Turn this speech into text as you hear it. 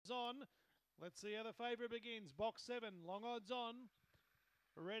on. Let's see how the favourite begins. Box 7, long odds on.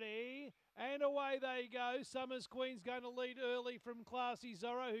 Ready, and away they go. Summers Queen's going to lead early from Classy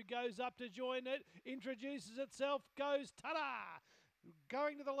Zorro, who goes up to join it. Introduces itself, goes ta-da!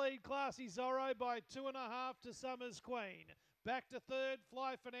 Going to the lead, Classy Zorro by 2.5 to Summers Queen. Back to third,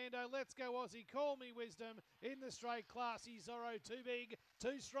 Fly Fernando. Let's go Aussie. Call Me Wisdom in the straight. Classy Zorro, too big,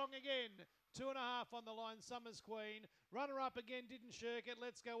 too strong again. 2.5 on the line, Summers Queen. Runner up again, didn't shirk it.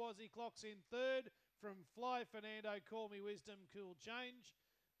 Let's go Aussie clocks in third from Fly Fernando. Call Me Wisdom, Cool Change.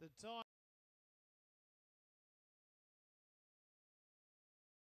 The time.